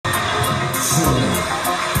Hello,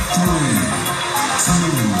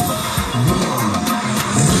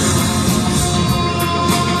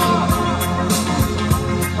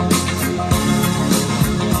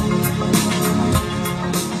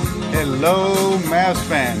 Mavs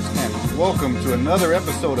fans, and welcome to another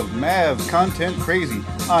episode of Mavs Content Crazy.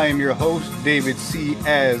 I am your host, David C.,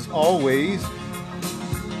 as always.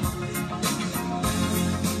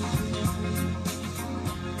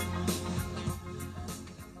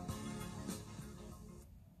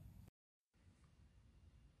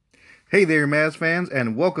 Hey there, Mavs fans,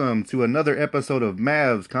 and welcome to another episode of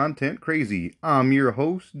Mavs Content Crazy. I'm your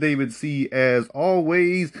host, David C., as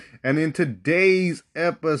always, and in today's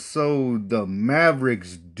episode, the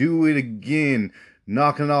Mavericks do it again,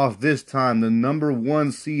 knocking off this time the number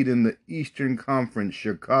one seed in the Eastern Conference,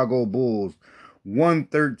 Chicago Bulls,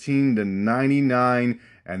 113-99,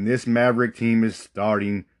 and this Maverick team is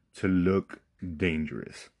starting to look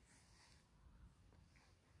dangerous.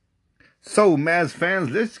 So, Mavs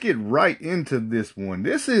fans, let's get right into this one.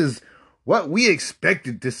 This is what we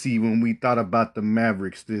expected to see when we thought about the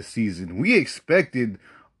Mavericks this season. We expected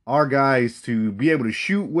our guys to be able to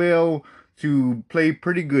shoot well, to play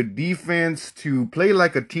pretty good defense, to play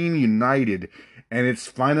like a team united, and it's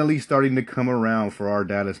finally starting to come around for our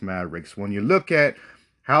Dallas Mavericks. When you look at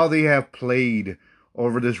how they have played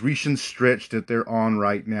over this recent stretch that they're on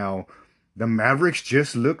right now, the Mavericks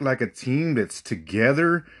just look like a team that's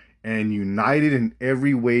together and united in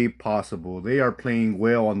every way possible. They are playing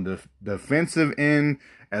well on the defensive end,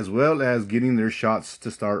 as well as getting their shots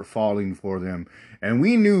to start falling for them. And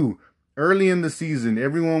we knew early in the season,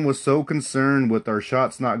 everyone was so concerned with our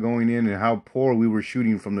shots not going in and how poor we were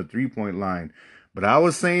shooting from the three-point line. But I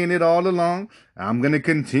was saying it all along. I'm going to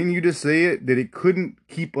continue to say it, that it couldn't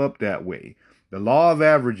keep up that way. The law of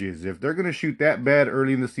averages, if they're going to shoot that bad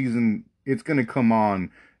early in the season, it's going to come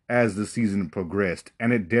on as the season progressed,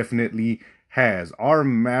 and it definitely has. Our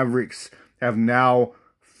Mavericks have now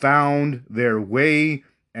found their way,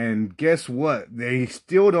 and guess what? They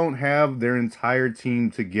still don't have their entire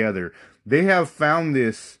team together. They have found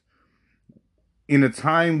this in a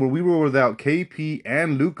time where we were without KP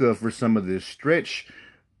and Luka for some of this stretch.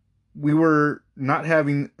 We were not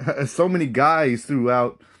having so many guys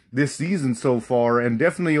throughout this season so far, and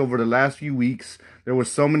definitely over the last few weeks, there were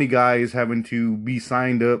so many guys having to be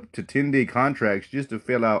signed up to 10-day contracts just to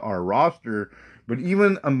fill out our roster. But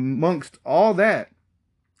even amongst all that,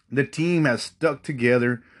 the team has stuck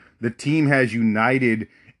together. The team has united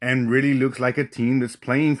and really looks like a team that's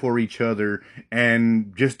playing for each other,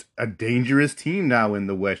 and just a dangerous team now in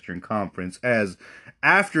the Western Conference. As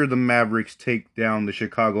after the Mavericks take down the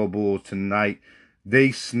Chicago Bulls tonight,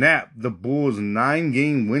 they snap the Bulls'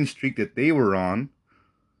 9-game win streak that they were on,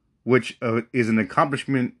 which is an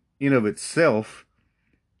accomplishment in of itself.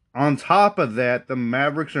 On top of that, the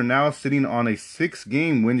Mavericks are now sitting on a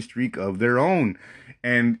 6-game win streak of their own.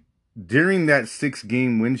 And during that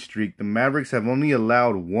 6-game win streak, the Mavericks have only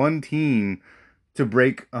allowed one team to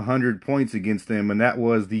break 100 points against them, and that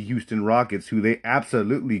was the Houston Rockets, who they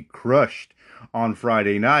absolutely crushed on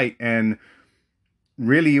Friday night. And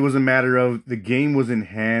really, it was a matter of the game was in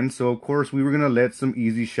hand, so of course we were going to let some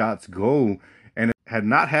easy shots go. And if it had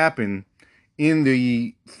not happened in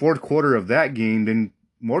the fourth quarter of that game, then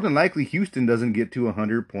more than likely Houston doesn't get to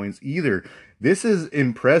 100 points either. This is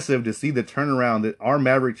impressive to see the turnaround that our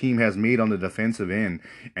Maverick team has made on the defensive end.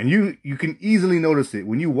 And you can easily notice it.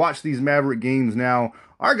 When you watch these Maverick games now,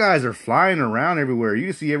 our guys are flying around everywhere.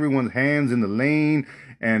 You see everyone's hands in the lane,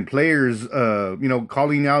 and players,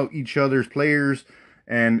 calling out each other's players,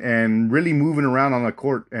 and really moving around on the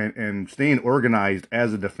court and staying organized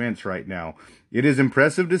as a defense right now. It is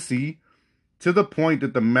impressive to see, to the point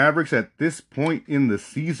that the Mavericks at this point in the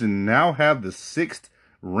season now have the 6th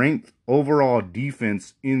ranked overall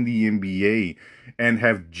defense in the NBA and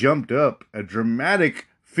have jumped up a dramatic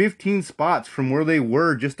 15 spots from where they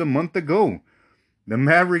were just a month ago. The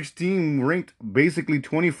Mavericks team ranked basically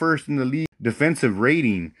 21st in the league defensive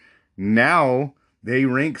rating. Now they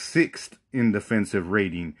rank 6th in defensive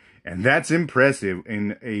rating, and that's impressive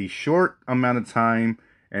in a short amount of time.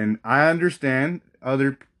 And I understand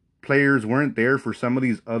other players weren't there for some of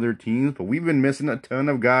these other teams, but we've been missing a ton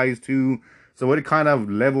of guys too, so it kind of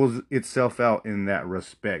levels itself out in that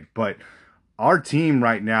respect. But our team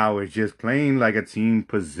right now is just playing like a team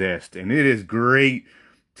possessed, and it is great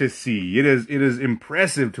to see. It is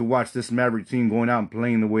impressive to watch this Maverick team going out and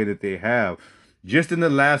playing the way that they have. Just in the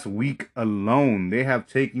last week alone, they have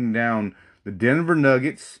taken down the Denver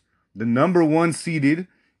Nuggets, the number one seeded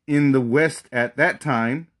in the West at that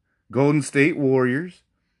time, Golden State Warriors,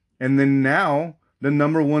 and then now the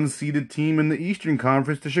number one seeded team in the Eastern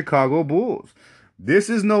Conference, the Chicago Bulls. This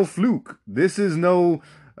is no fluke. This is no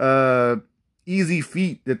easy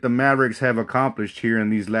feat that the Mavericks have accomplished here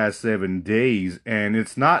in these last 7 days. And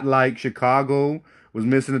it's not like Chicago was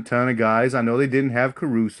missing a ton of guys. I know they didn't have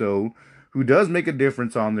Caruso, who does make a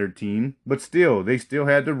difference on their team, but still, they still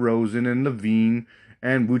had DeRozan and Levine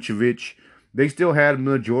and Vucevic. They still had a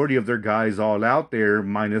majority of their guys all out there,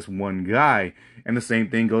 minus one guy. And the same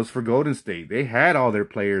thing goes for Golden State. They had all their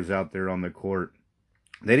players out there on the court.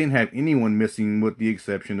 They didn't have anyone missing with the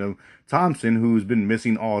exception of Thompson, who's been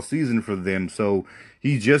missing all season for them. So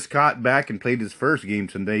he just got back and played his first game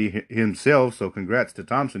today himself. So congrats to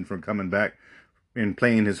Thompson for coming back and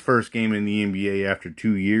playing his first game in the NBA after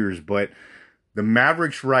 2 years. But the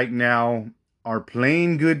Mavericks right now are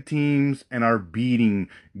playing good teams and are beating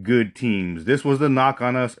good teams. This was the knock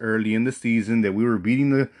on us early in the season, that we were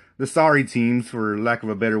beating the sorry teams, for lack of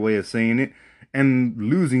a better way of saying it, and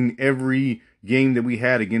losing every game that we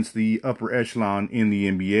had against the upper echelon in the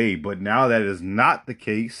NBA. But now that is not the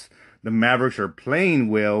case. The Mavericks are playing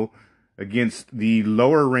well against the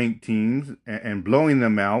lower ranked teams and blowing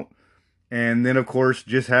them out. And then, of course,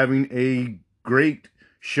 just having a great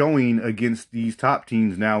showing against these top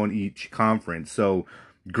teams now in each conference. So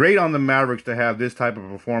great on the Mavericks to have this type of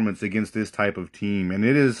performance against this type of team. And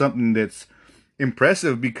it is something that's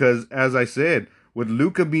impressive because, as I said, with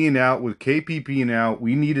Luka being out, with KP being out,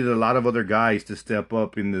 we needed a lot of other guys to step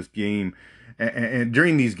up in this game, and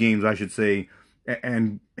during these games, I should say,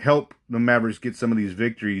 and help the Mavericks get some of these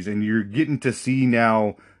victories. And you're getting to see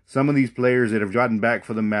now some of these players that have gotten back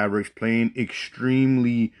for the Mavericks playing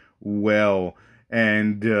extremely well.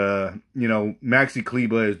 And, Maxi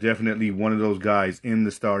Kleber is definitely one of those guys in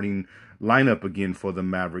the starting lineup again for the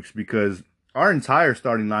Mavericks, because our entire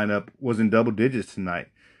starting lineup was in double digits tonight.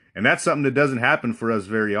 And that's something that doesn't happen for us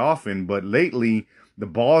very often. But lately, the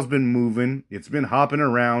ball's been moving, it's been hopping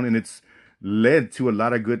around, and it's led to a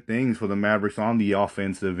lot of good things for the Mavericks on the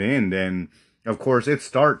offensive end. And, of course, it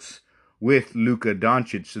starts with Luka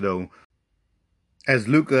Doncic, though, as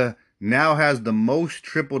Luka now has the most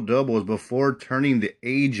triple-doubles before turning the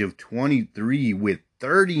age of 23, with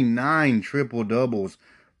 39 triple-doubles,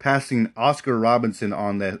 passing Oscar Robertson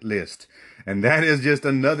on that list. And that is just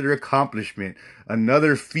another accomplishment,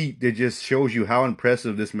 another feat that just shows you how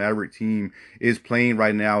impressive this Maverick team is playing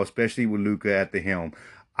right now, especially with Luka at the helm.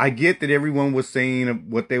 I get that everyone was saying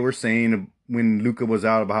what they were saying when Luka was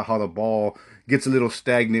out about how the ball gets a little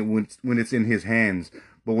stagnant when it's in his hands.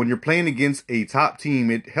 But when you're playing against a top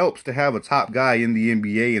team, it helps to have a top guy in the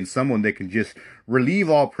NBA and someone that can just relieve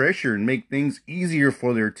all pressure and make things easier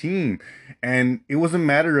for their team. And it was a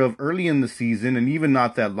matter of early in the season, and even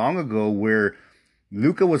not that long ago, where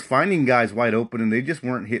Luka was finding guys wide open and they just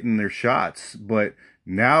weren't hitting their shots. But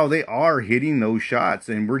now they are hitting those shots,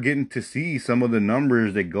 and we're getting to see some of the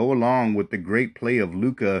numbers that go along with the great play of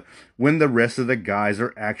Luka when the rest of the guys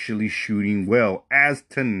are actually shooting well. As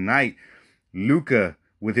tonight, Luka,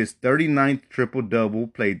 with his 39th triple-double,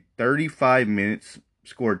 played 35 minutes,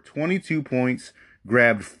 scored 22 points,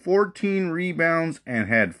 grabbed 14 rebounds, and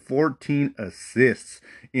had 14 assists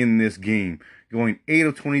in this game, going 8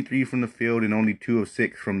 of 23 from the field and only 2 of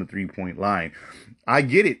 6 from the three-point line. I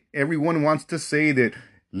get it. Everyone wants to say that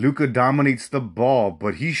Luka dominates the ball,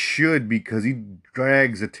 but he should, because he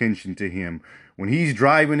drags attention to him. When he's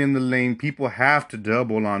driving in the lane, people have to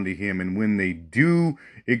double onto him, and when they do,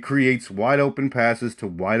 it creates wide open passes to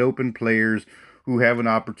wide open players who have an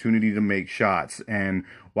opportunity to make shots. And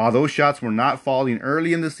while those shots were not falling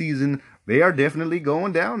early in the season, they are definitely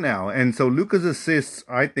going down now. And so Luka's assists,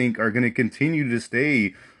 I think, are going to continue to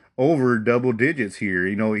stay over double digits here.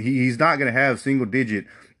 He's not going to have single digit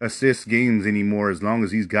assist games anymore as long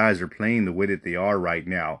as these guys are playing the way that they are right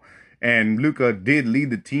now. And Luka did lead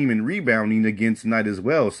the team in rebounding against tonight as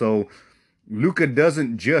well. So Luka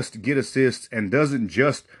doesn't just get assists and doesn't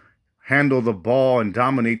just handle the ball and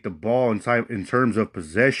dominate the ball in terms of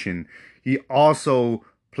possession. He also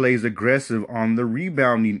plays aggressive on the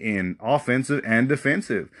rebounding end, offensive and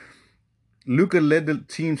defensive. Luka led the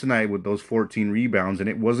team tonight with those 14 rebounds, and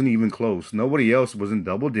it wasn't even close. Nobody else was in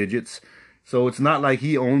double digits. So it's not like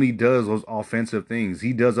he only does those offensive things.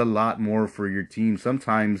 He does a lot more for your team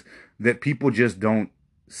sometimes that people just don't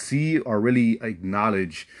see or really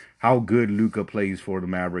acknowledge how good Luka plays for the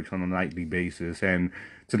Mavericks on a nightly basis. And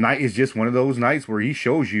tonight is just one of those nights where he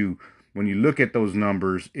shows you, when you look at those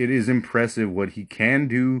numbers, it is impressive what he can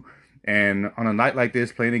do. And on a night like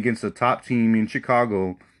this, playing against a top team in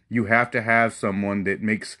Chicago, you have to have someone that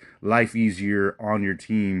makes life easier on your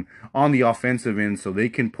team on the offensive end so they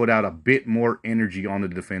can put out a bit more energy on the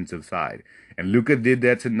defensive side. And Luka did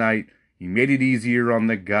that tonight. He made it easier on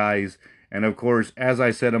the guys. And of course, as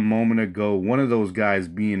I said a moment ago, one of those guys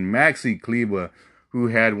being Maxi Kleber, who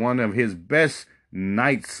had one of his best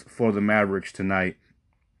nights for the Mavericks tonight,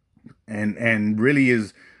 and really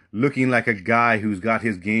is looking like a guy who's got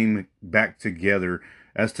his game back together.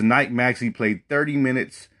 As tonight, Maxi played 30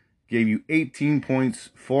 minutes, gave you 18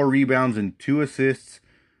 points, 4 rebounds, and 2 assists,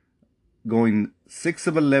 going 6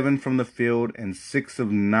 of 11 from the field and 6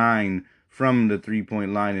 of 9 from the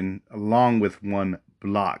three-point line, and along with 1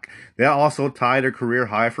 block. That also tied a career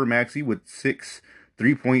high for Maxi with 6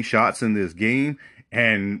 3-point shots in this game.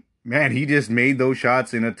 And man, he just made those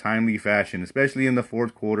shots in a timely fashion, especially in the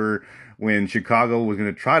fourth quarter when Chicago was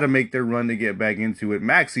going to try to make their run to get back into it.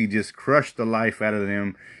 Maxi just crushed the life out of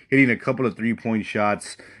them, hitting a couple of 3-point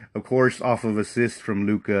shots, of course, off of assists from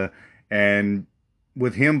Luka. And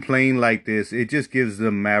with him playing like this, it just gives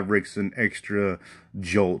the Mavericks an extra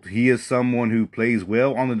jolt. He is someone who plays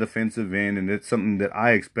well on the defensive end, and it's something that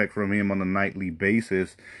I expect from him on a nightly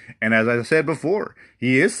basis. And as I said before,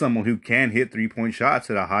 he is someone who can hit 3-point shots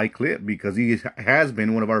at a high clip because he has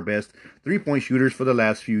been one of our best 3-point shooters for the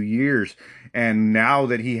last few years. And now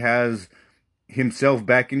that he has himself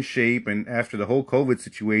back in shape, and after the whole COVID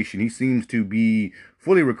situation, he seems to be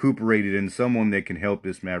fully recuperated and someone that can help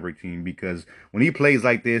this Maverick team, because when he plays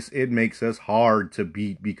like this, it makes us hard to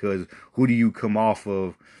beat, because who do you come off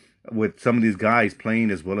of with some of these guys playing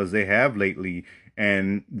as well as they have lately?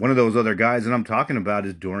 And one of those other guys that I'm talking about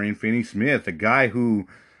is Dorian Finney-Smith, a guy who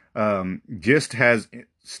just has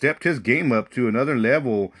stepped his game up to another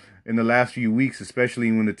level in the last few weeks,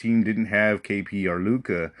 especially when the team didn't have KP or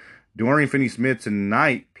Luka. Dorian Finney-Smith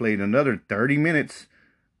tonight played another 30 minutes,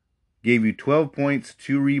 gave you 12 points,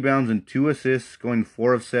 2 rebounds, and 2 assists, going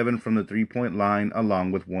 4 of 7 from the three-point line,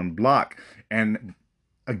 along with 1 block. And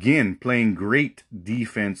again, playing great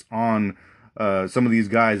defense on some of these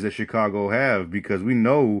guys that Chicago have, because we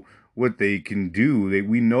know what they can do.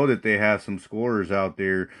 We know that they have some scorers out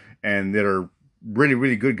there and that are really,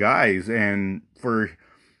 really good guys. And for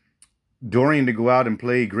Dorian to go out and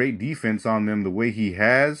play great defense on them the way he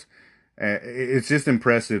has, it's just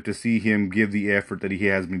impressive to see him give the effort that he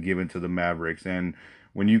has been given to the Mavericks. And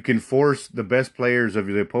when you can force the best players of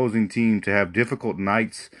the opposing team to have difficult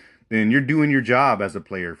nights, then you're doing your job as a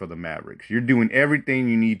player for the Mavericks. You're doing everything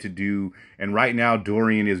you need to do. And right now,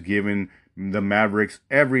 Dorian is giving the Mavericks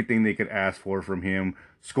everything they could ask for from him,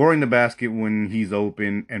 scoring the basket when he's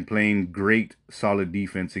open and playing great, solid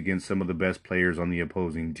defense against some of the best players on the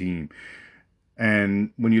opposing team.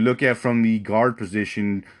 And when you look at from the guard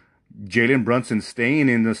position, Jalen Brunson staying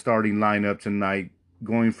in the starting lineup tonight,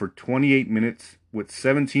 going for 28 minutes with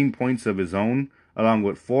 17 points of his own, along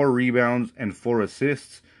with 4 rebounds and 4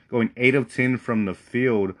 assists, going 8 of 10 from the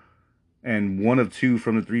field and 1 of 2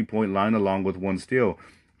 from the three-point line, along with 1 steal.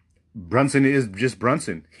 Brunson is just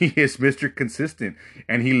Brunson. He is Mr. Consistent,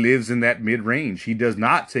 and he lives in that mid-range. He does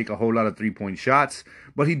not take a whole lot of three-point shots,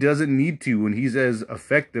 but he doesn't need to, and he's as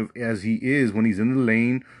effective as he is when he's in the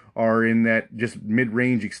lane or in that just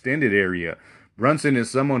mid-range extended area. Brunson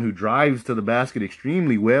is someone who drives to the basket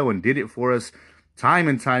extremely well and did it for us time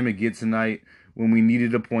and time again tonight when we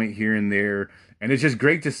needed a point here and there. And it's just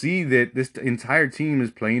great to see that this entire team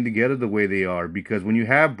is playing together the way they are, because when you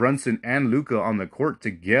have Brunson and Luka on the court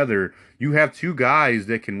together, you have 2 guys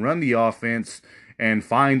that can run the offense and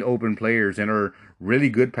find open players and are really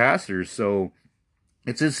good passers. So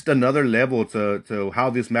it's just another level to how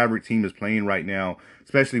this Maverick team is playing right now,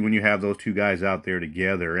 especially when you have those 2 guys out there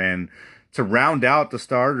together. And to round out the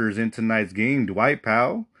starters in tonight's game, Dwight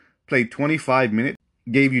Powell played 25 minutes,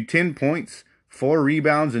 gave you 10 points, 4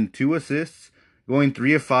 rebounds, and 2 assists, going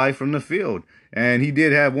 3 of 5 from the field. And he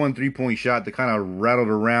did have 1 3-point shot that kind of rattled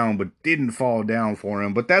around but didn't fall down for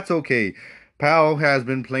him. But that's okay. Powell has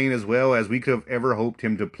been playing as well as we could have ever hoped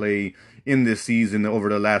him to play in this season over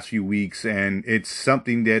the last few weeks. And it's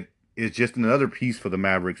something that is just another piece for the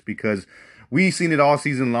Mavericks, because we've seen it all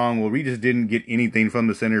season long where we just didn't get anything from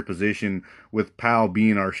the center position with Powell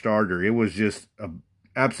being our starter. It was just an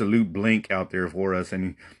absolute blank out there for us,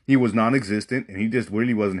 and he was non-existent, and he just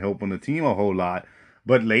really wasn't helping the team a whole lot.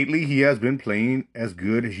 But lately, he has been playing as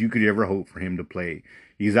good as you could ever hope for him to play.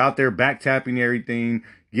 He's out there back-tapping everything,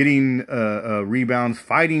 getting rebounds,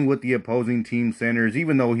 fighting with the opposing team centers,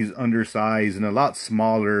 even though he's undersized and a lot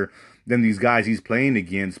smaller than these guys he's playing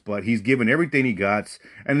against. But he's given everything he got,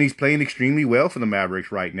 and he's playing extremely well for the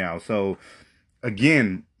Mavericks right now. So,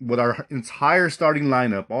 again, with our entire starting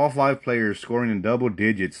lineup, all 5 players scoring in double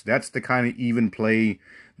digits, that's the kind of even play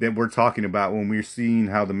that we're talking about when we're seeing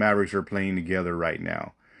how the Mavericks are playing together right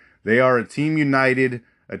now. They are a team united,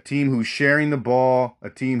 a team who's sharing the ball, a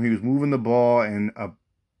team who's moving the ball, and a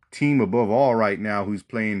team above all right now who's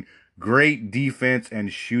playing great defense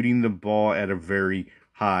and shooting the ball at a very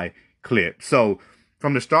high clip. So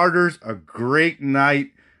from the starters, a great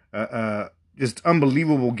night. Just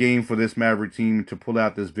unbelievable game for this Maverick team to pull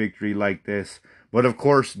out this victory like this. But of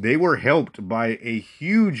course, they were helped by a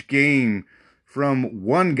huge game from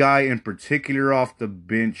one guy in particular off the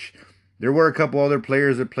bench. There were a couple other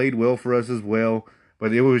players that played well for us as well,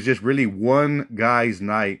 but it was just really one guy's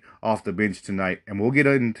night off the bench tonight. And we'll get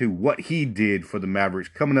into what he did for the Mavericks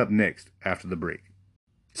coming up next after the break.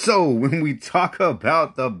 So when we talk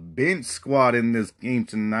about the bench squad in this game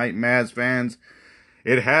tonight, Mavs fans,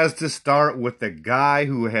 it has to start with the guy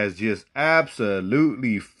who has just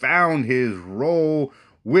absolutely found his role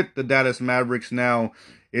with the Dallas Mavericks now.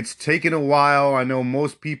 It's taken a while. I know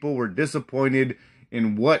most people were disappointed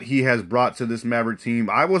in what he has brought to this Maverick team.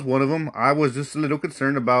 I was one of them. I was just a little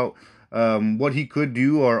concerned about what he could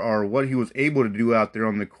do or what he was able to do out there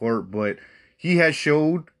on the court. But he has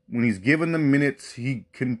showed when he's given the minutes, he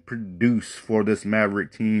can produce for this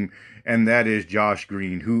Maverick team. And that is Josh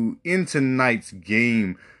Green, who in tonight's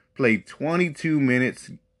game played 22 minutes,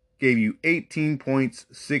 gave you 18 points,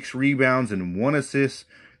 6 rebounds, and 1 assist,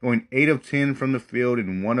 going 8 of 10 from the field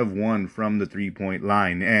and 1 of 1 from the three-point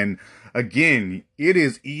line. And again, it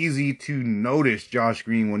is easy to notice Josh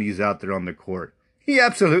Green when he's out there on the court. He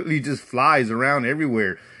absolutely just flies around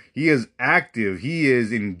everywhere. He is active, he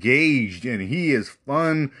is engaged, and he is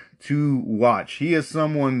fun to watch. He is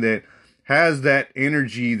someone that has that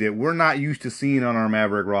energy that we're not used to seeing on our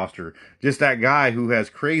Maverick roster. Just that guy who has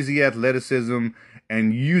crazy athleticism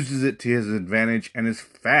and uses it to his advantage and is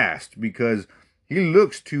fast because he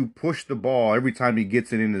looks to push the ball every time he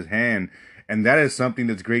gets it in his hand. And that is something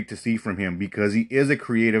that's great to see from him because he is a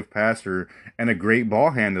creative passer and a great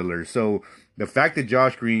ball handler. So the fact that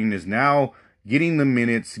Josh Green is now getting the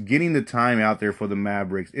minutes, getting the time out there for the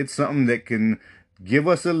Mavericks, it's something that can give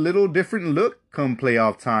us a little different look come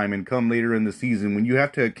playoff time and come later in the season when you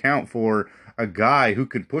have to account for a guy who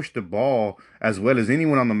could push the ball as well as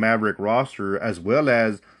anyone on the Maverick roster, as well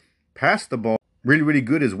as pass the ball really, really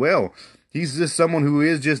good as well. He's just someone who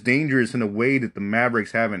is just dangerous in a way that the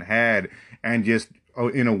Mavericks haven't had and just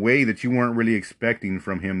in a way that you weren't really expecting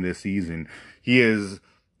from him this season. He is,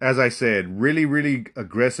 as I said, really, really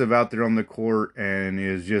aggressive out there on the court and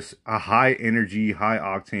is just a high energy, high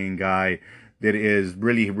octane guy that is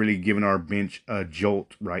really, really giving our bench a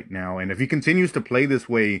jolt right now. And if he continues to play this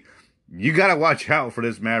way, you got to watch out for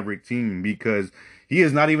this Maverick team because he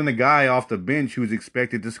is not even the guy off the bench who's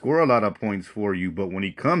expected to score a lot of points for you. But when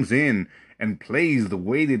he comes in and plays the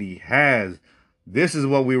way that he has, this is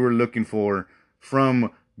what we were looking for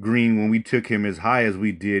from Green when we took him as high as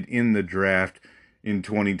we did in the draft in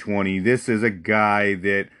 2020. This is a guy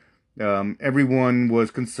that everyone was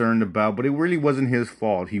concerned about, but it really wasn't his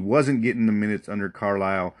fault. He wasn't getting the minutes under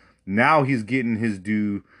Carlisle. Now he's getting his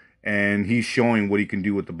due, and he's showing what he can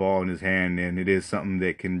do with the ball in his hand, and it is something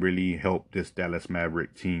that can really help this Dallas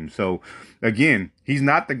Maverick team. So, again, he's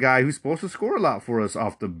not the guy who's supposed to score a lot for us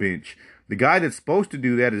off the bench. The guy that's supposed to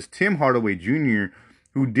do that is Tim Hardaway Jr.,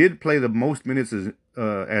 who did play the most minutes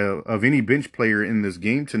of any bench player in this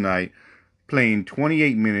game tonight, playing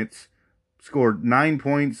 28 minutes, scored 9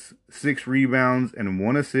 points, 6 rebounds, and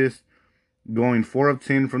 1 assist, going 4 of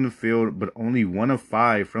 10 from the field, but only 1 of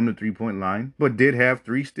 5 from the three-point line, but did have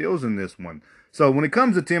 3 steals in this one. So when it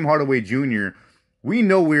comes to Tim Hardaway Jr., we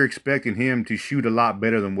know we're expecting him to shoot a lot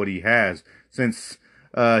better than what he has since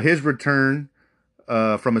his return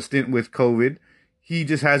from a stint with COVID. He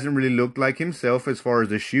just hasn't really looked like himself as far as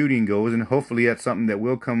the shooting goes, and hopefully that's something that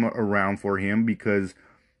will come around for him because,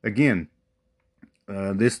 again,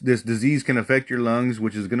 this disease can affect your lungs,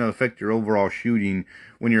 which is going to affect your overall shooting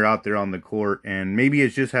when you're out there on the court. And maybe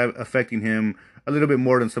it's just affecting him a little bit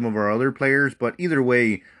more than some of our other players. But either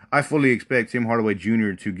way, I fully expect Tim Hardaway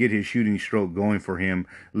Jr. to get his shooting stroke going for him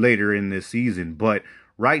later in this season. But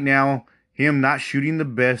right now, him not shooting the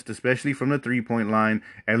best, especially from the three-point line,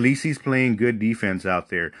 at least he's playing good defense out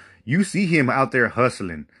there. You see him out there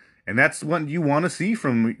hustling. And that's what you want to see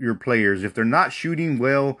from your players. If they're not shooting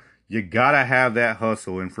well, you got to have that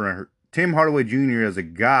hustle. And for Tim Hardaway Jr. as a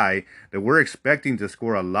guy that we're expecting to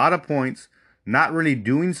score a lot of points, not really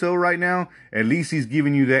doing so right now, at least he's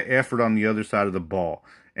giving you that effort on the other side of the ball.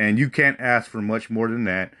 And you can't ask for much more than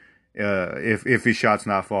that if his shot's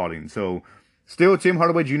not falling. So still, Tim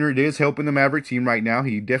Hardaway Jr. is helping the Maverick team right now.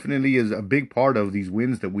 He definitely is a big part of these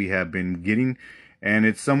wins that we have been getting. And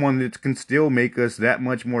it's someone that can still make us that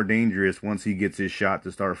much more dangerous once he gets his shot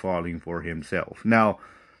to start falling for himself. Now,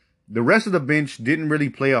 the rest of the bench didn't really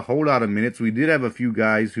play a whole lot of minutes. We did have a few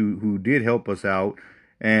guys who did help us out.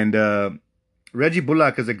 And Reggie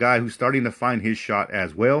Bullock is a guy who's starting to find his shot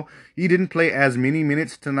as well. He didn't play as many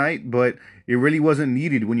minutes tonight, but it really wasn't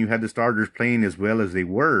needed when you had the starters playing as well as they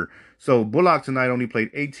were. So Bullock tonight only played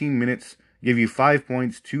 18 minutes, gave you 5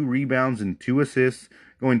 points, 2 rebounds, and 2 assists,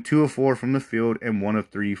 going 2 of 4 from the field and 1 of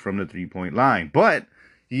 3 from the three-point line. But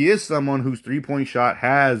he is someone whose three-point shot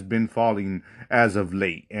has been falling as of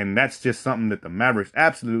late, and that's just something that the Mavericks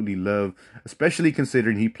absolutely love, especially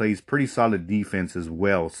considering he plays pretty solid defense as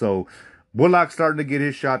well. So Bullock's starting to get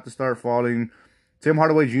his shot to start falling. Tim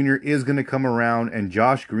Hardaway Jr. is going to come around, and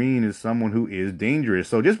Josh Green is someone who is dangerous.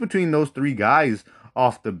 So just between those three guys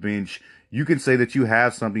off the bench, you can say that you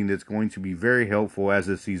have something that's going to be very helpful as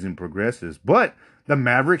the season progresses. But the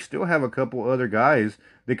Mavericks still have a couple other guys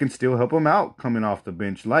that can still help them out coming off the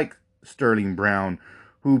bench, like Sterling Brown,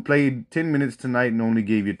 who played 10 minutes tonight and only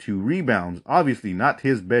gave you 2 rebounds. Obviously, not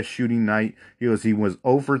his best shooting night. He was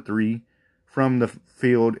 0 for 3 from the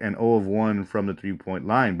field and 0 of 1 from the three-point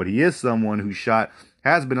line. But he is someone whose shot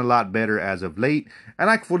has been a lot better as of late, and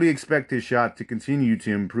I fully expect his shot to continue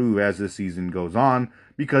to improve as the season goes on,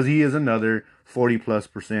 because he is another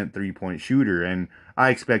 40+% three-point shooter, and I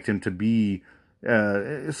expect him to be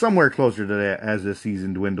somewhere closer to that as the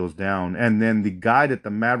season dwindles down. And then the guy that the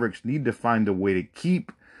Mavericks need to find a way to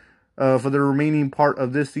keep for the remaining part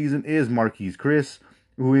of this season is Marquise Chris,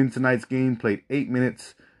 who in tonight's game played 8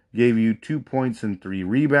 minutes, gave you 2 points and 3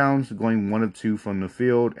 rebounds, going 1 of 2 from the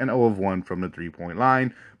field and 0 of 1 from the three-point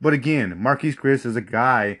line. But again, Marquise Chris is a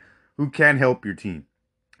guy who can help your team.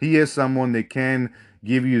 He is someone that can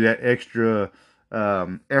give you that extra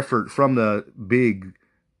effort from the big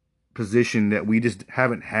position that we just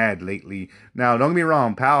haven't had lately. Now, don't get me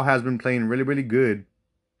wrong, Powell has been playing really, really good,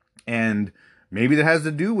 and maybe that has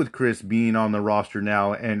to do with Chris being on the roster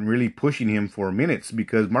now and really pushing him for minutes,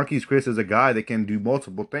 because Marquise Chris is a guy that can do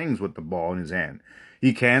multiple things with the ball in his hand.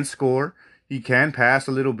 He can score, he can pass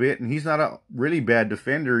a little bit, and he's not a really bad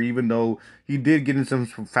defender, even though he did get in some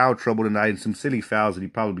foul trouble tonight and some silly fouls that he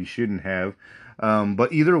probably shouldn't have.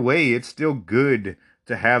 But either way, it's still good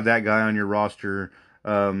to have that guy on your roster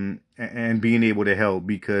and being able to help,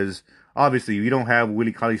 because obviously we don't have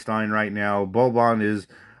Willie Cauley-Stein right now. Boban is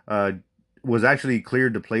was actually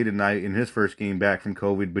cleared to play tonight in his first game back from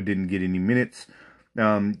COVID, but didn't get any minutes.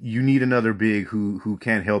 You need another big who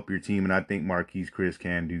can help your team, and I think Marquise Chris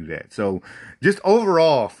can do that. So just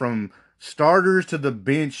overall, from starters to the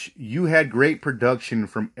bench, you had great production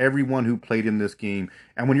from everyone who played in this game.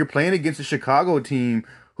 And when you're playing against a Chicago team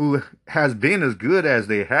who has been as good as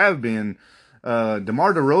they have been,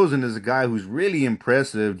 DeMar DeRozan is a guy who's really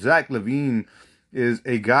impressive. Zach LaVine is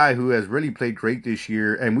a guy who has really played great this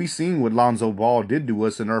year, and we've seen what Lonzo Ball did to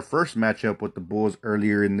us in our first matchup with the Bulls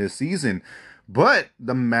earlier in this season. But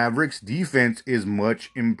the Mavericks' defense is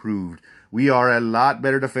much improved. We are a lot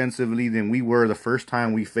better defensively than we were the first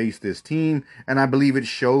time we faced this team, and I believe it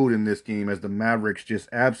showed in this game, as the Mavericks just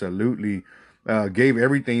absolutely gave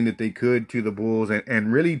everything that they could to the Bulls,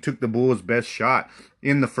 and really took the Bulls' best shot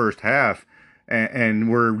in the first half, and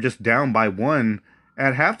were just down by 1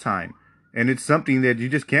 at halftime. And it's something that you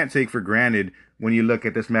just can't take for granted when you look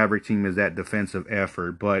at this Maverick team as that defensive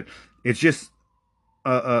effort. But it's just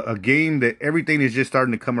a game that everything is just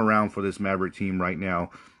starting to come around for this Maverick team right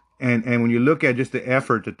now. And when you look at just the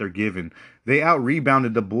effort that they're giving, they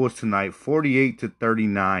out-rebounded the Bulls tonight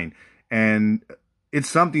 48-39. And it's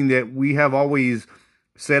something that we have always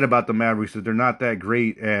said about the Mavericks, that they're not that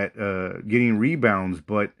great at getting rebounds.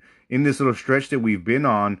 But in this little stretch that we've been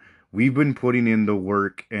on, we've been putting in the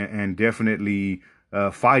work and definitely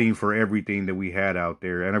fighting for everything that we had out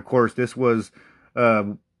there. And of course, this was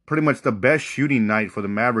pretty much the best shooting night for the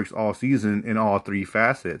Mavericks all season in all 3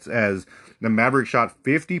 facets, as the Mavericks shot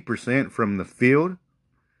 50% from the field,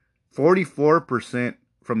 44%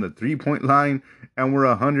 from the three-point line, and we're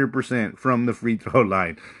 100% from the free throw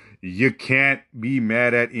line. You can't be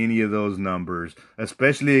mad at any of those numbers,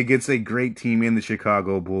 especially against a great team in the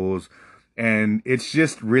Chicago Bulls. And it's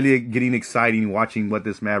just really getting exciting watching what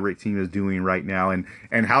this Maverick team is doing right now, and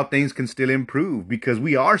how things can still improve, because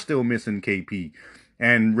we are still missing KP.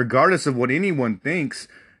 And regardless of what anyone thinks,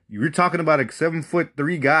 you're talking about a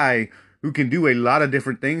 7'3" guy who can do a lot of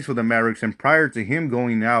different things for the Mavericks. And prior to him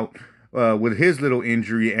going out with his little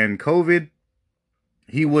injury and COVID,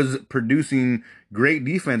 he was producing great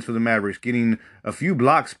defense for the Mavericks, getting a few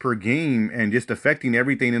blocks per game and just affecting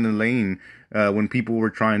everything in the lane when people were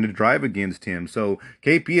trying to drive against him. So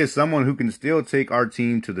KP is someone who can still take our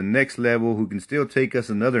team to the next level, who can still take us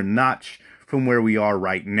another notch from where we are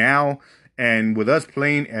right now. And with us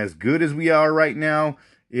playing as good as we are right now,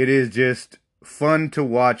 it is just fun to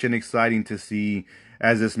watch and exciting to see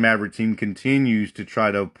as this Maverick team continues to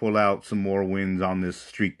try to pull out some more wins on this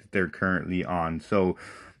streak that they're currently on. So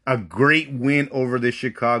a great win over the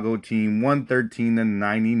Chicago team,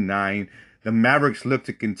 113-99. The Mavericks look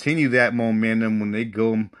to continue that momentum when they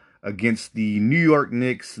go against the New York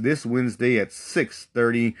Knicks this Wednesday at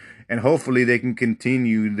 6:30, and hopefully they can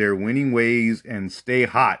continue their winning ways and stay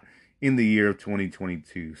hot in the year of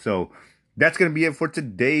 2022. So that's going to be it for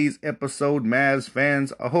today's episode, Mavs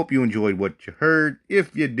fans. I hope you enjoyed what you heard.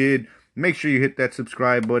 If you did, make sure you hit that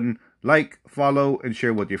subscribe button, like, follow, and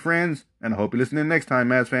share with your friends. And I hope you listen in next time,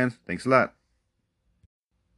 Mavs fans. Thanks a lot.